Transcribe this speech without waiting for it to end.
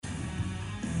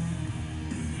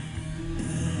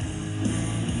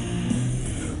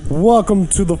Welcome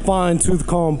to the Fine Tooth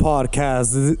Comb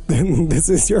podcast. This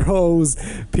is your host,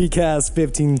 PCast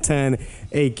 1510,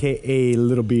 aka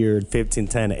Little Beard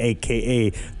 1510, aka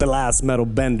The Last Metal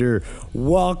Bender.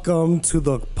 Welcome to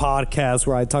the podcast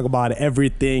where I talk about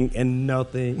everything and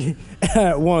nothing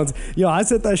at once. Yo, I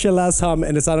said that shit last time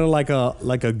and it sounded like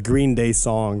a Green Day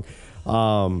song,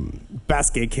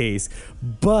 Basket Case,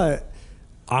 but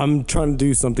I'm trying to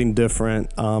do something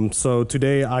different. So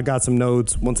today I got some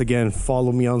notes. Once again,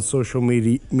 follow me on social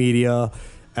media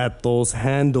at those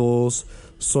handles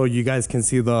so you guys can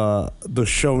see the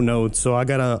show notes. So I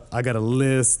got a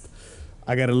list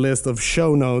of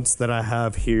show notes that I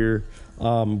have here.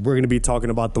 We're gonna be talking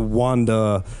about the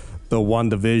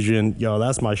WandaVision. Yo,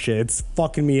 that's my shit. It's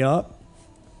fucking me up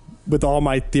with all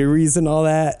my theories and all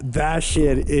that. That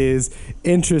shit is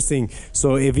interesting.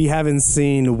 So if you haven't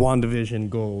seen WandaVision,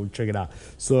 go check it out.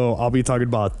 So I'll be talking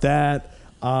about that.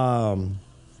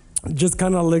 Just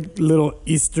kind of like little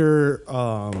Easter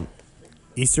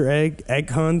egg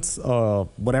hunts,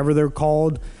 whatever they're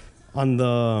called, on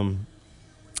the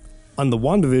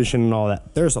WandaVision and all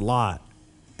that. There's a lot.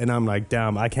 And I'm like,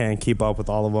 damn, I can't keep up with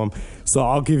all of them. So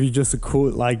I'll give you just the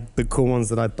cool ones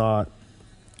that I thought,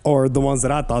 or the ones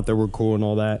that I thought that were cool and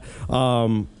all that.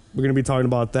 We're going to be talking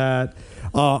about that.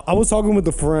 I was talking with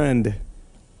a friend.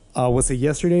 Was it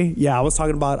yesterday? Yeah, I was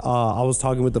talking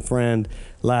with a friend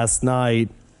last night.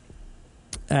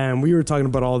 And we were talking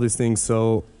about all these things.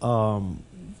 So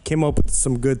came up with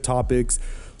some good topics.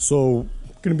 So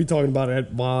going to be talking about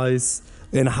advice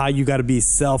and how you got to be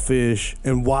selfish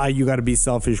and why you got to be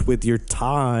selfish with your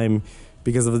time,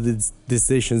 because of the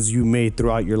decisions you made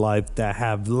throughout your life that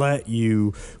have led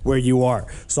you where you are.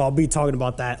 So I'll be talking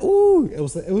about that. Ooh, it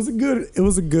was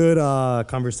a good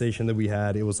conversation that we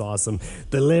had. It was awesome.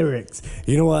 The lyrics.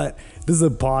 You know what? This is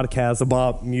a podcast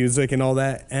about music and all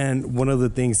that. And one of the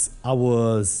things I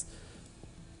was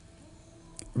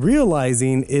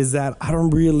realizing is that I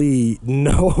don't really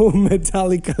know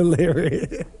Metallica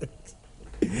lyrics.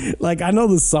 Like, I know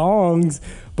the songs,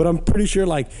 but I'm pretty sure,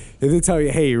 like, if they tell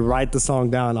you, hey, write the song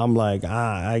down, I'm like,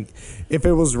 if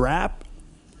it was rap,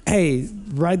 hey,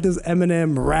 write this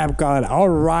Eminem rap god, I'll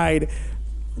write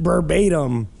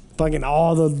verbatim fucking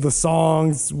all the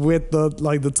songs with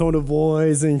the tone of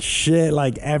voice and shit,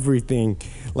 like everything.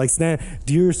 Like,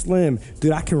 Dear Slim,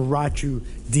 dude, I can write you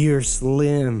Dear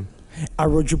Slim. I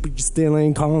wrote you, but you still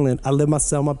ain't calling. I left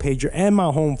myself my pager and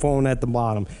my home phone at the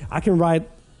bottom. I can write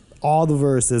all the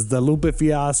verses, the Lupe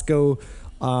Fiasco,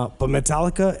 but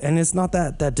Metallica, and it's not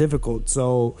that difficult.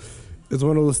 So it's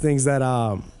one of those things that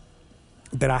I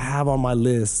have on my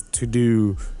list to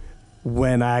do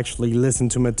when I actually listen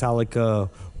to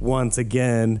Metallica once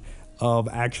again, of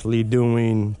actually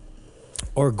doing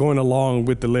or going along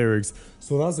with the lyrics.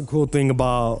 So that's the cool thing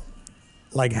about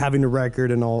like having a record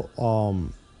and all,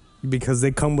 because they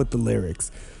come with the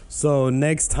lyrics. So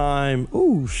next time,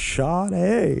 ooh, shot,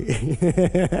 hey.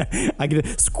 I get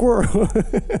a squirrel.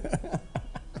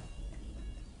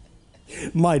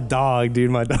 My dog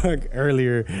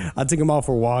earlier, I took him out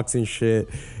for walks and shit.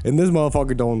 And this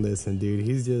motherfucker don't listen, dude.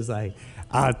 He's just like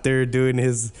out there doing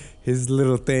his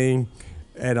little thing.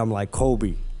 And I'm like,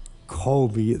 Kobe. No,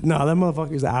 that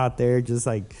motherfucker's out there just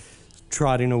like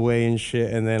trotting away and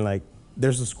shit. And then like,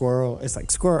 there's a squirrel. It's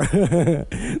like, squirrel.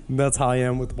 That's how I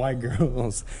am with white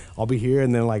girls. I'll be here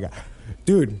and then like,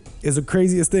 dude, it's the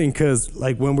craziest thing, because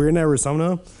like when we're in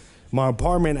Arizona, my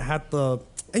apartment had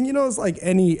and you know, it's like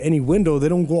any window, they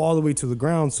don't go all the way to the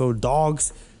ground. So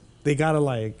dogs, they gotta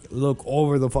like look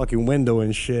over the fucking window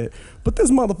and shit. But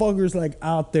this motherfucker's like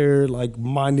out there like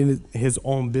minding his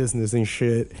own business and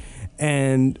shit.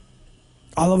 And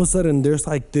all of a sudden there's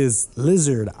like this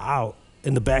lizard out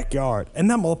in the backyard,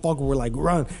 and that motherfucker were like,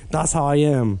 run. That's how I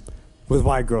am with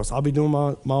white girls. I'll be doing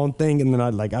my own thing, and then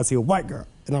I see a white girl,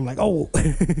 and I'm like, oh,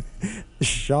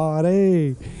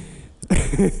 Sade.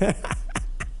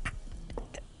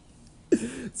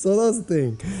 So that's the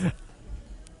thing.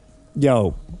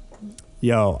 Yo,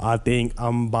 I think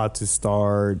I'm about to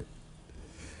start.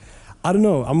 I don't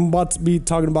know. I'm about to be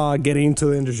talking about getting into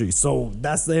the industry. So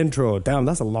that's the intro. Damn,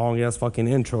 that's a long ass fucking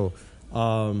intro.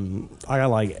 I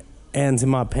got like ants in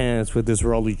my pants with this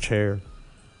rolly chair.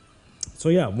 So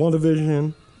yeah,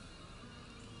 WandaVision,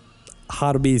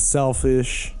 how to be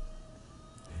selfish,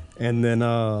 and then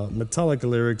Metallica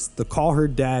lyrics, the call her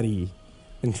daddy,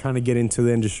 and trying to get into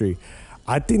the industry.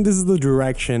 I think this is the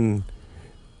direction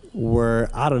where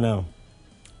I don't know.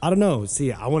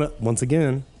 See, I want to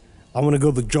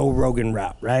go the Joe Rogan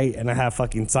route, right? And I have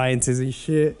fucking scientists and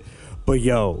shit. But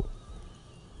yo,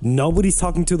 nobody's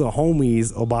talking to the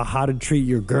homies about how to treat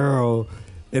your girl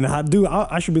And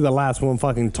I should be the last one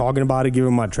fucking talking about it,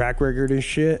 giving my track record and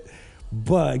shit.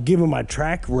 But given my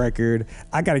track record,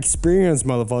 I got experience,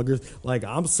 motherfuckers. Like,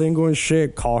 I'm single and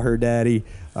shit. Call her daddy.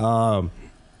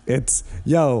 It's,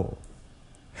 yo,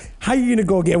 how you gonna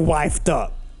go get wifed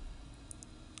up?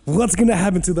 What's gonna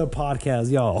happen to the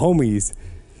podcast? Yo, homies.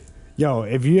 Yo,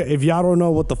 if y'all don't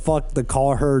know what the fuck to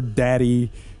call her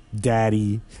daddy.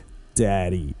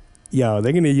 Yo,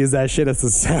 they're gonna use that shit as a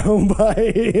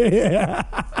soundbite.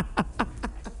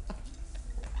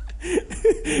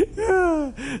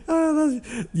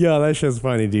 Yo, that shit's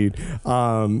funny, dude.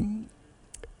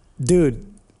 Dude,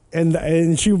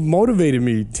 and she motivated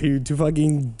me to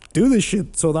fucking do this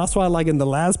shit. So that's why, like, in the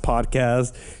last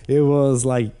podcast, it was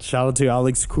like, shout out to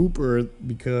Alex Cooper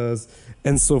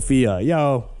and Sophia.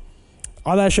 Yo,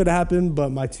 all that should happen,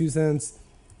 but my 2 cents,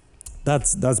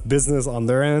 that's business on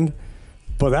their end.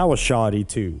 But that was shoddy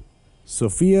too.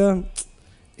 Sophia,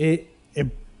 it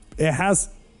has.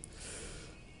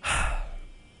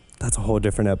 That's a whole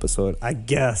different episode. I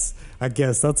guess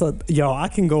that's I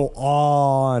can go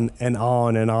on and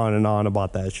on and on and on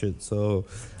about that shit. So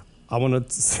I want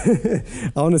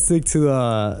to stick to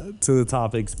the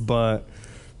topics, but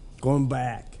going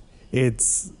back,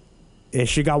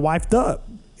 she got wifed up.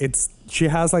 She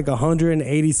has like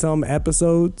 180 some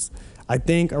episodes, I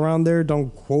think, around there.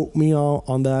 Don't quote me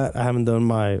on that. I haven't done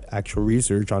my actual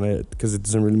research on it because it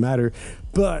doesn't really matter.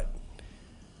 But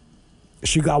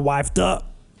she got wifed up.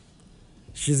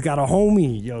 She's got a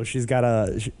homie. Yo, she's got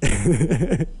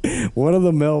one of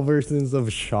the male versions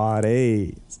of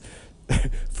Sade's.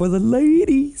 For the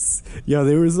ladies. Yo,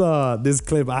 there was this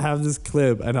clip. I have this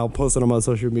clip, and I'll post it on my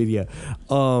social media,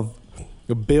 of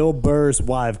Bill Burr's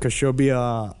wife, because she'll be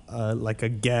like a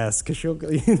guest, because she'll,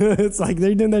 it's like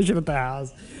they're doing that shit at the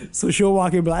house, so she'll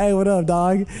walk in and be like, hey, what up,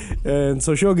 dog? And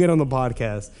so she'll get on the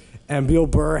podcast, and Bill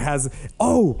Burr and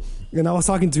I was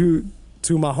talking to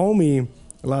my homie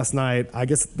last night. I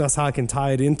guess that's how I can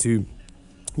tie it into,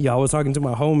 I was talking to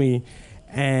my homie,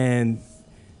 and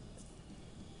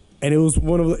it was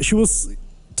she was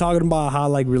talking about how,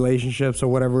 like, relationships or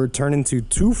whatever turn into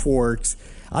two forks.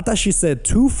 I thought she said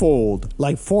twofold,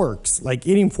 like forks, like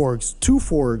eating forks, 2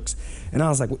 forks. And I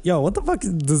was like, yo, what the fuck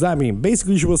does that mean?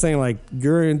 Basically, she was saying, like,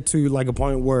 you're into, like, a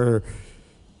point where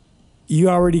you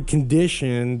already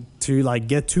conditioned to, like,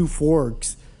 get 2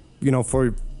 forks,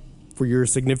 for your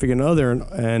significant other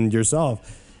and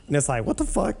yourself. And it's like, what the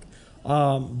fuck?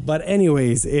 But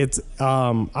anyways,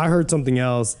 I heard something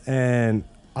else, and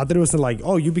I thought it was like,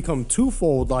 oh, you become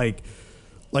twofold, like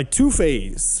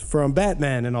Two-Face from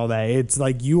Batman and all that. It's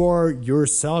like you are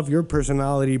yourself, your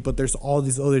personality, but there's all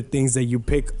these other things that you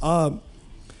pick up.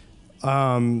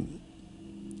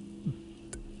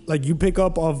 Like you pick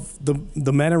up of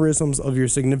the mannerisms of your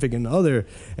significant other.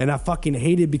 And I fucking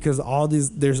hate it because I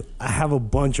have a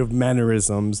bunch of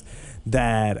mannerisms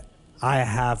that I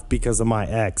have because of my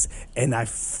ex, and I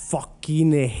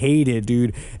fucking hate it,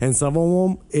 dude. And some of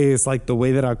them is like the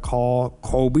way that I call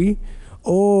Kobe.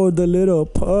 Oh, the little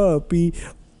puppy.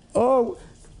 Oh,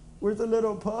 where's the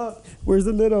little pup? Where's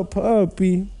the little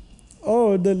puppy?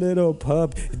 Oh, the little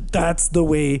pup. That's the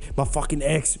way my fucking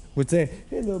ex would say,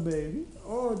 hello, baby.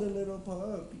 Oh, the little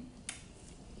puppy.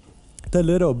 The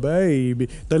little baby.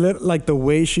 Like the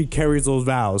way she carries those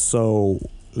vowels. So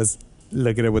let's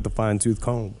look at it with a fine-tooth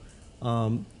comb.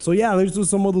 So yeah, there's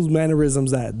just some of those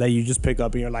mannerisms that you just pick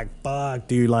up and you're like, fuck,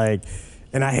 dude. Like,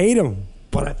 and I hate them,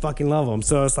 but I fucking love them.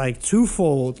 So it's like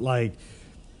twofold, like,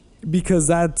 because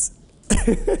that's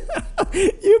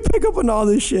you pick up on all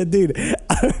this shit, dude.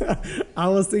 I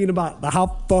was thinking about how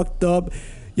fucked up.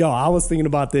 I was thinking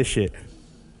about this shit.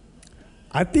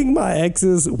 I think my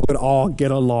exes would all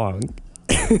get along.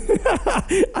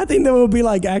 I think they would be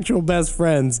like actual best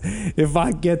friends. If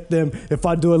I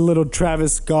do a little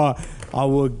Travis Scott, I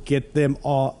will get them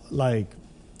all, like,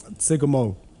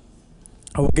 sicko.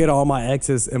 I will get all my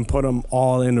exes and put them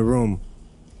all in the room.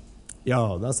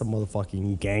 Yo, that's a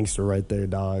motherfucking gangster right there,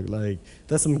 dog. Like,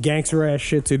 that's some gangster ass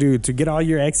shit to do. To get all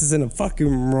your exes in a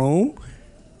fucking room.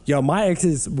 Yo, my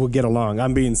exes will get along.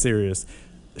 I'm being serious.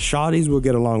 Shawties will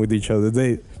get along with each other.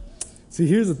 See,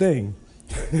 here's the thing.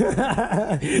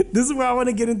 This is where I want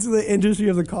to get into the industry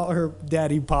of the Call Her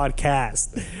Daddy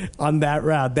podcast. On that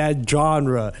route, that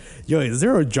genre. Yo, is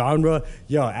there a genre?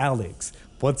 Yo, Alex,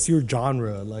 what's your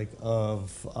genre, like,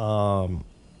 of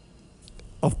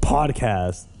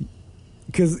podcast?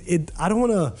 Because I don't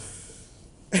want to.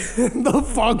 The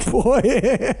fuck boy.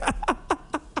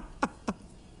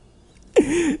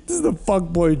 This is the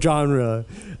fuckboy genre.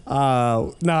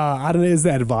 Nah, I don't know. Is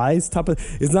that advice?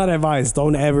 It's not advice.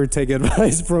 Don't ever take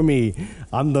advice from me.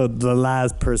 I'm the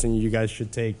last person you guys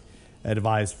should take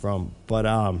advice from. But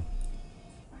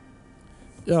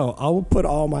yo, I will put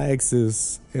all my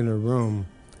exes in a room.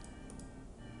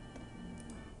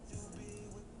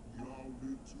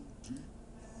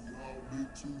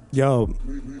 Yo.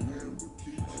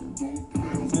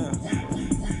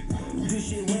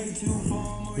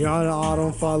 Y'all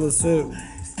don't follow suit.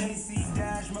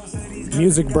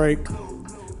 Music break.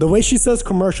 The way she says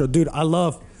commercial, dude, I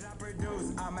love.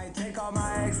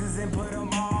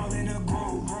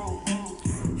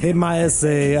 Hit my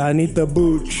essay, I need the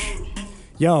booch.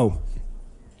 Yo,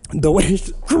 the way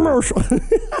commercial.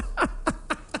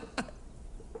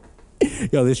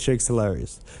 Yo, this chick's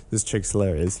hilarious. This chick's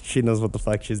hilarious. She knows what the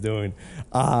fuck she's doing.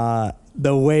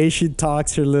 The way she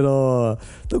talks, her little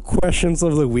the questions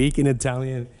of the week in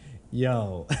Italian.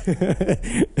 Yo,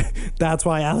 that's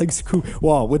why Alex.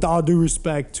 Well, with all due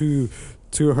respect to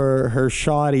her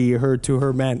shoddy,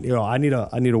 her man. Yo, I need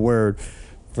a word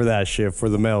for that shit for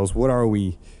the males. What are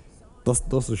we? Those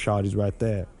are shotties right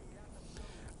there.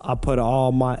 I put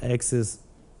all my exes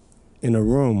in a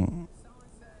room.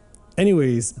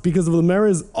 Anyways, because of the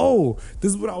mirrors. Oh,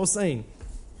 this is what I was saying.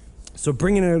 So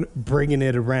bringing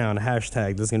it around.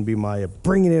 Hashtag. This is gonna be my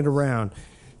bringing it around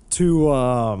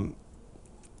to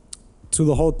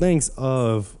the whole things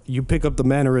of you pick up the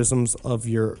mannerisms of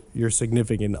your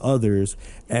significant others,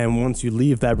 and once you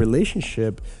leave that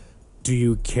relationship, do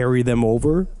you carry them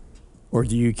over or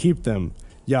do you keep them?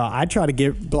 Yeah, I try to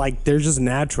get, like, they're just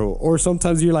natural. Or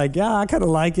sometimes you're like, yeah, I kind of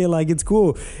like it, like, it's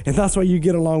cool. And that's why you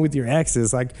get along with your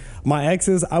exes. Like, my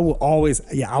exes, I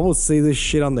will say this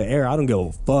shit on the air. I don't give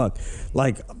a fuck.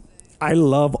 Like, I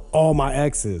love all my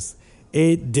exes.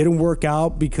 It didn't work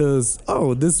out because,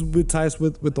 this ties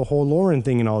with the whole Lauren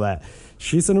thing and all that.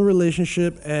 She's in a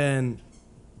relationship and,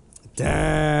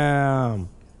 damn.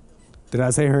 Did I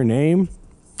say her name?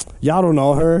 Y'all don't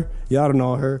know her.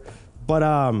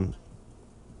 But,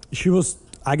 she was,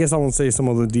 I guess I won't say some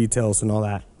of the details and all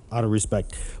that out of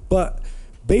respect. But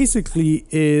basically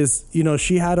is,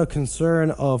 she had a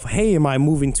concern of, hey, am I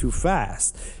moving too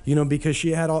fast? Because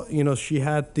she had all, she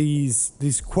had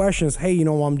these questions, hey,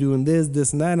 I'm doing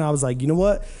this and that. And I was like, you know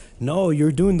what? No,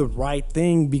 you're doing the right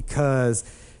thing because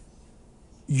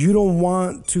you don't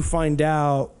want to find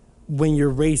out when you're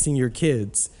raising your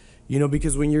kids.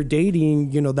 Because when you're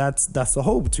dating, that's the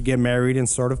hope, to get married and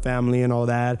start a family and all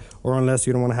that, or unless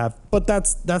you don't want to have, but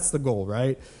that's the goal,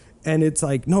 right? And it's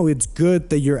like, no, it's good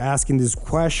that you're asking these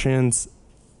questions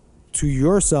to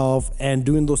yourself and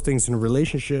doing those things in a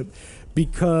relationship,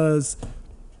 because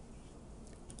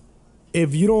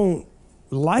if you don't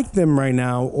like them right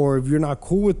now, or if you're not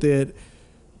cool with it,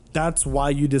 that's why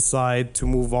you decide to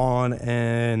move on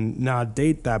and not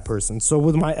date that person. So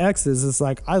with my exes, it's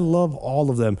like, I love all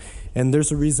of them. And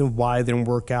there's a reason why it didn't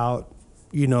work out.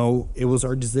 It was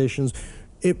our decisions.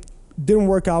 It didn't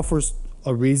work out for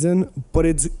a reason, but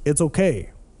it's okay.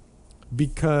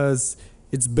 Because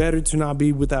it's better to not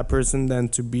be with that person than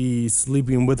to be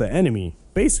sleeping with an enemy,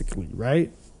 basically, right?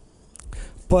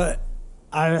 But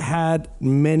I had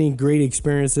many great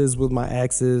experiences with my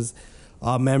exes,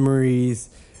 memories.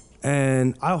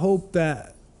 And I hope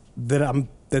that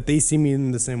they see me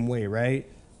in the same way, right?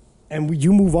 And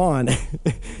you move on.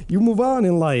 You move on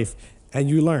in life and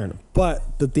you learn.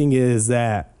 But the thing is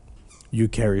that you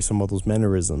carry some of those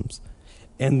mannerisms.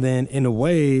 And then in a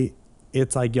way,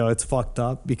 it's like, yo, it's fucked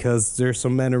up because there's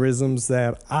some mannerisms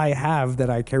that I have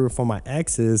that I carry from my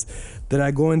exes that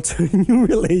I go into a new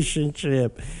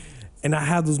relationship. And I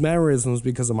have those mannerisms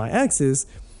because of my exes,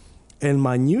 and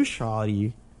my new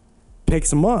shawty picks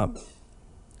them up.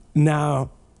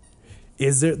 Now,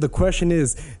 the question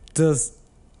is, does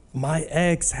my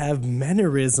ex have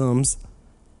mannerisms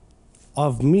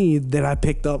of me that I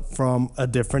picked up from a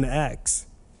different ex?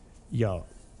 Yo,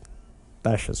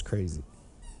 that's just crazy.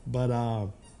 But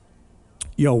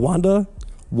yo,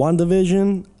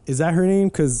 WandaVision, is that her name?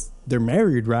 Because they're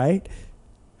married, right?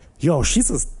 Yo,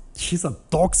 she's a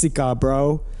Toxica,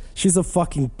 bro. She's a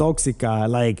fucking Toxica.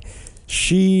 Like,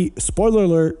 spoiler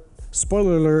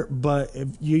alert, but if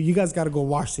you guys gotta go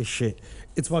watch this shit.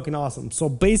 It's fucking awesome. So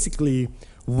basically,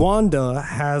 Wanda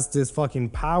has this fucking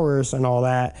powers and all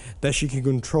that she can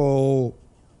control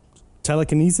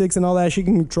telekinesis and all that. She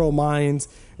can control minds.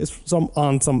 It's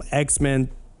some X-Men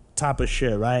type of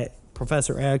shit, right?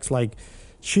 Professor X, like,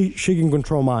 she can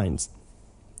control minds.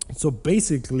 So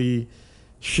basically,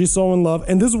 she's so in love,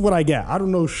 and this is what I get. I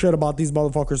don't know shit about these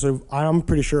motherfuckers, so I'm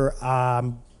pretty sure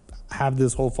I have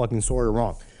this whole fucking story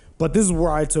wrong. But this is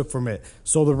where I took from it.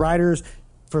 So the writers,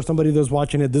 for somebody that's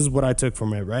watching it, this is what I took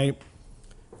from it, right?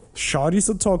 Shawty's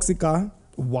a Toxica,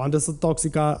 Wanda's a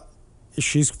Toxica,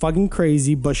 she's fucking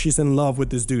crazy, but she's in love with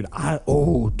this dude.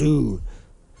 Dude,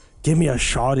 give me a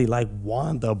shawty like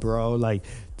Wanda, bro. Like,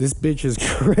 this bitch is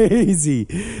crazy.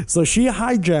 So she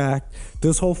hijacked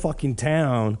this whole fucking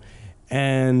town,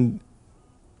 and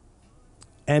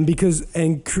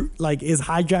like is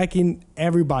hijacking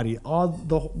everybody,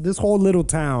 this whole little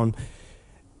town,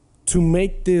 to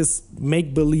make this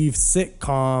make believe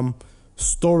sitcom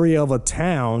story of a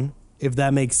town, if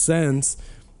that makes sense,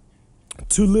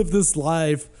 to live this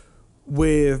life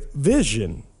with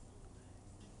vision.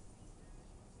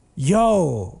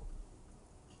 Yo,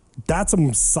 that's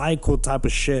some psycho type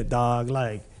of shit, dog.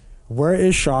 Like, where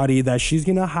is Shawty that she's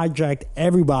gonna hijack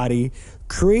everybody,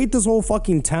 create this whole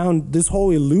fucking town, this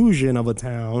whole illusion of a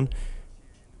town,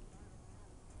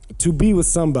 to be with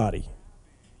somebody?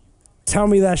 Tell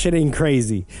me that shit ain't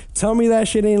crazy. Tell me that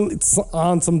shit ain't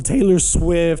on some Taylor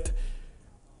Swift,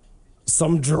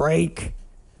 some Drake,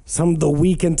 some The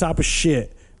Weeknd type of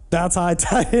shit. That's how I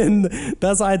tie in.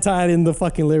 That's how I tie in the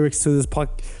fucking lyrics to this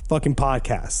fucking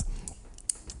podcast.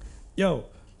 Yo,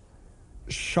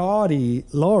 Shawty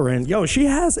Lauren. Yo, she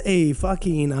has a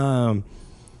fucking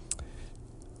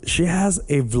she has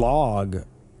a vlog.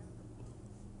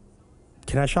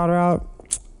 Can I shout her out?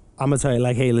 I'm gonna tell you,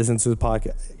 like, hey, listen to the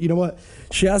podcast. You know what?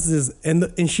 She has this,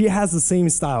 and she has the same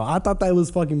style. I thought that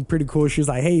was fucking pretty cool. She was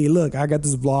like, hey, look, I got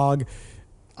this vlog.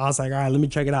 I was like, all right, let me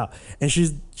check it out. And she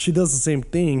does the same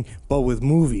thing, but with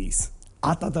movies.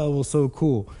 I thought that was so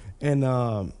cool. And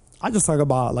I just talk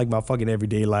about like my fucking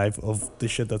everyday life of the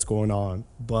shit that's going on.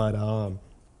 But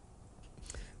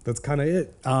that's kind of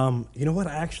it. You know what?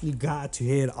 I actually got to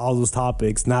hit all those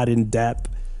topics, not in depth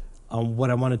on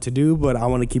what I wanted to do, but I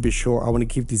want to keep it short. I want to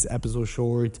keep these episodes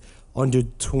short, under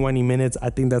 20 minutes.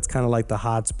 I think that's kind of like the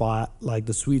hot spot, like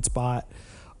the sweet spot.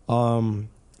 So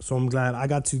I'm glad I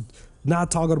got to not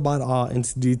talk about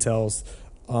into details.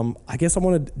 I guess I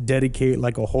want to dedicate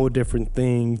like a whole different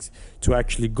things to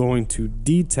actually go into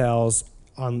details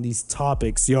on these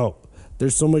topics. Yo,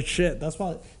 there's so much shit. That's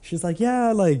why she's like,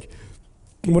 yeah, like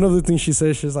one of the things she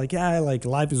says, she's like, yeah, like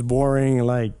life is boring. And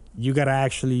like, you got to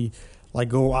actually like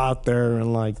go out there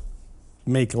and like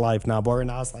make life not boring.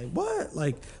 And I was like, what?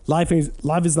 Like life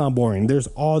is not boring. There's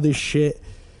all this shit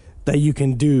that you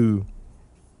can do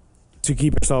to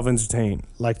keep yourself entertained,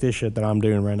 like this shit that I'm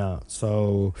doing right now.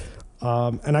 So,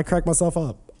 and I crack myself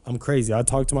up. I'm crazy. I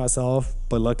talk to myself,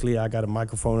 but luckily I got a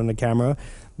microphone and a camera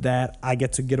that I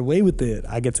get to get away with it.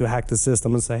 I get to hack the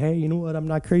system and say, hey, you know what? I'm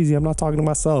not crazy. I'm not talking to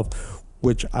myself,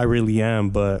 which I really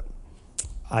am, but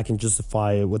I can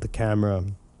justify it with the camera.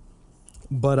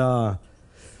 But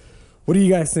what do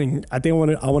you guys think? I think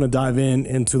I want to dive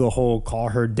into the whole Call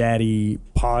Her Daddy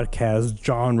podcast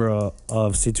genre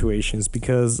of situations,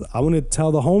 because I want to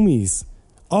tell the homies.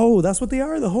 Oh, that's what they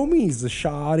are, the homies, the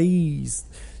shawties.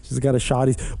 She's got a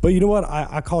shawties. But you know what?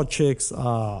 I call chicks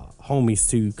homies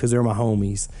too, because they're my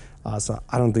homies. So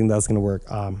I don't think that's going to work.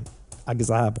 I guess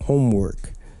I have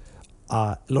homework.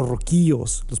 Los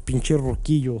roquillos, los pinches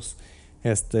roquillos.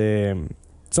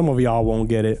 Some of y'all won't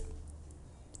get it.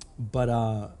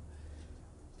 But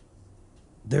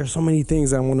there's so many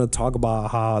things I want to talk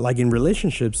about, how like in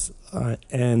relationships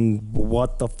and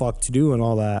what the fuck to do and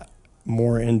all that,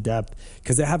 more in depth,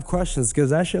 because I have questions,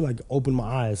 because that shit like opened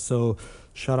my eyes. So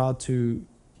shout out to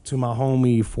my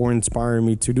homie for inspiring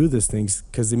me to do these things,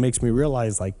 because it makes me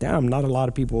realize like, damn, not a lot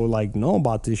of people like know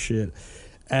about this shit.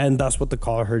 And that's what the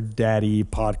Call Her Daddy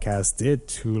podcast did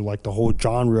to like the whole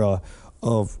genre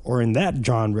of, or in that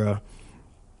genre.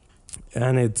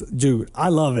 And it's, dude, I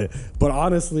love it. But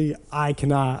honestly, I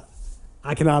cannot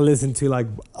listen to like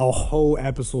a whole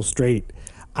episode straight.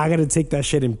 I gotta take that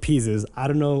shit in pieces. I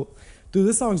don't know. Dude,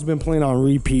 this song's been playing on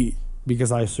repeat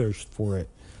because I searched for it.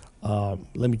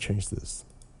 Let me change this.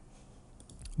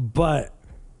 But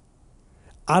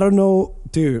I don't know,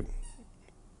 dude.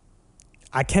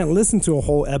 I can't listen to a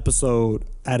whole episode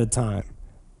at a time.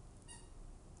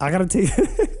 I gotta take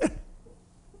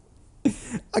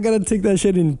that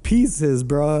shit in pieces,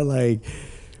 bro. Like,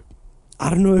 I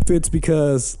don't know if it's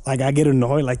because like I get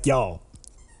annoyed, like, yo,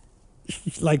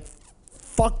 like,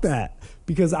 fuck that.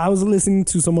 Because I was listening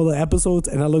to some of the episodes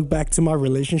and I look back to my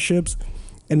relationships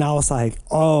and I was like,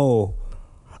 oh,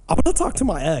 I'm gonna talk to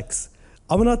my ex.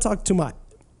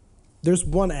 There's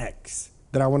one ex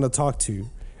that I want to talk to,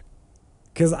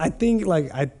 because I think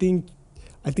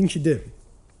she did,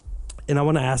 and I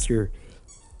want to ask her,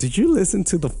 did you listen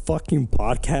to the fucking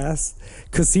podcast?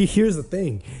 Because see, here's the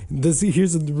thing.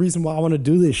 Here's the reason why I want to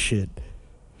do this shit.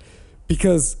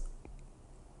 Because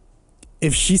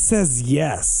if she says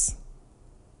yes,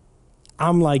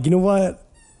 I'm like, you know what?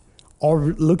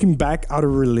 Looking back at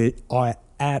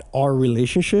our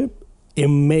relationship, it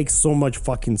makes so much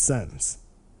fucking sense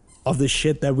of the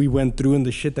shit that we went through and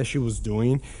the shit that she was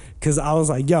doing. Because I was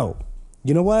like, yo,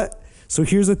 you know what? So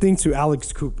here's the thing to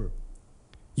Alex Cooper.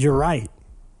 You're right.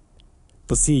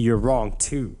 But see, you're wrong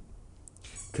too.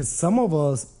 Because some of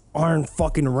us aren't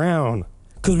fucking around.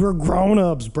 Because we're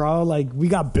grown-ups, bro. Like, we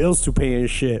got bills to pay and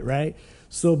shit, right?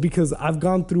 So because I've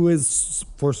gone through it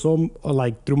for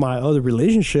through my other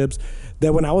relationships,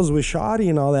 that when I was with Shawty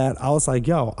and all that, I was like,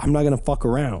 yo, I'm not going to fuck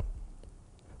around.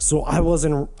 So I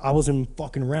wasn't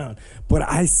fucking around. But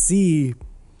I see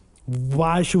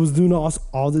why she was doing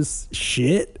all this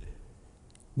shit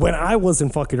when I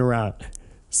wasn't fucking around.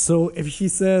 So if she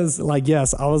says, like,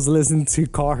 yes, I was listening to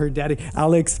call her daddy,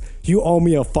 Alex, you owe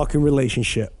me a fucking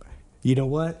relationship. You know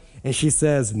what? And she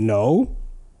says, no.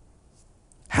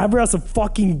 Have her as a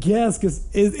fucking guest,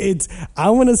 because I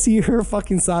want to see her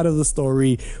fucking side of the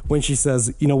story when she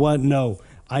says, you know what? No,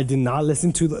 I did not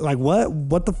listen to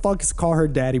what the fuck is call her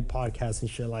daddy podcast and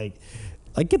shit. Like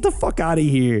get the fuck out of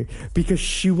here, because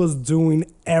she was doing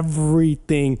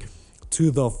everything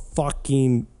to the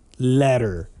fucking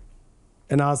letter.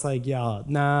 And I was like, yeah,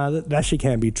 nah, that shit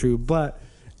can't be true. But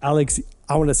Alex,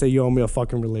 I want to say you owe me a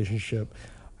fucking relationship.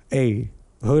 Hey,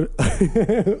 hook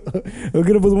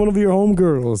it up with one of your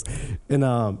homegirls. And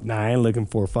I ain't looking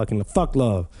for fucking fuck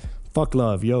love.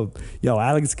 Yo,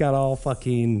 Alex got all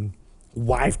fucking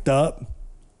wifed up,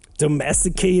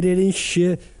 domesticated and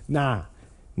shit. Nah,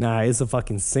 it's a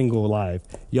fucking single life.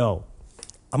 Yo,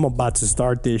 I'm about to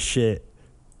start this shit.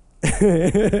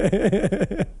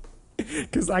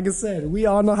 Because like I said, we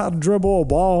all know how to dribble a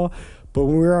ball, but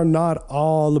we are not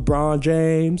all LeBron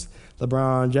James.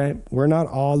 We're not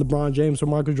all LeBron James or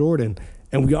Michael Jordan.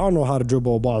 And we all know how to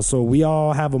dribble a ball. So we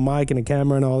all have a mic and a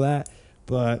camera and all that.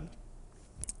 But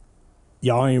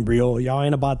y'all ain't real. Y'all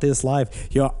ain't about this life.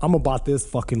 Yo, I'm about this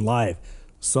fucking life.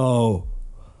 So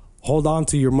hold on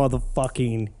to your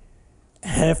motherfucking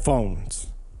headphones,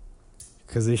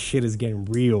 because this shit is getting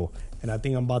real. And I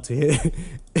think I'm about to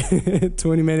hit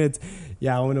 20 minutes.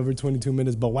 Yeah, I went over 22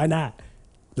 minutes, but why not?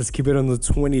 Let's keep it on the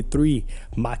 23,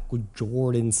 Michael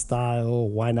Jordan style.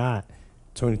 Why not?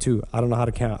 22. I don't know how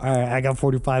to count. All right, I got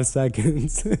 45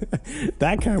 seconds.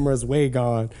 That camera's way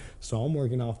gone, so I'm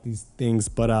working off these things.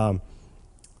 But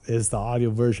it's the audio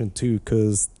version too,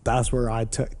 because that's where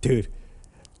dude,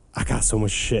 I got so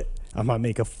much shit. I might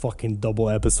make a fucking double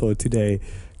episode today,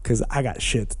 because I got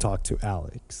shit to talk to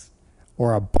Alex.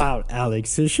 Or about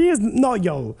Alex. And she is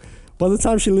by the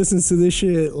time she listens to this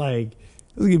shit, like,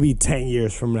 it's gonna be 10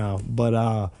 years from now.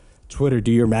 But Twitter,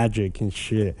 do your magic and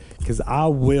shit, because I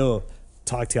will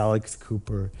talk to Alex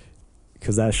Cooper,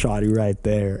 because that's shawty right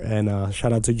there. And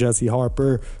shout out to Jesse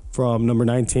Harper from number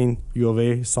 19 U of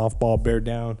A softball, bear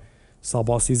down.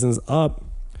 Softball season's up.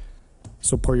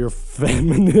 Support your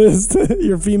feminist,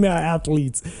 your female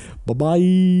athletes. Bye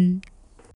bye.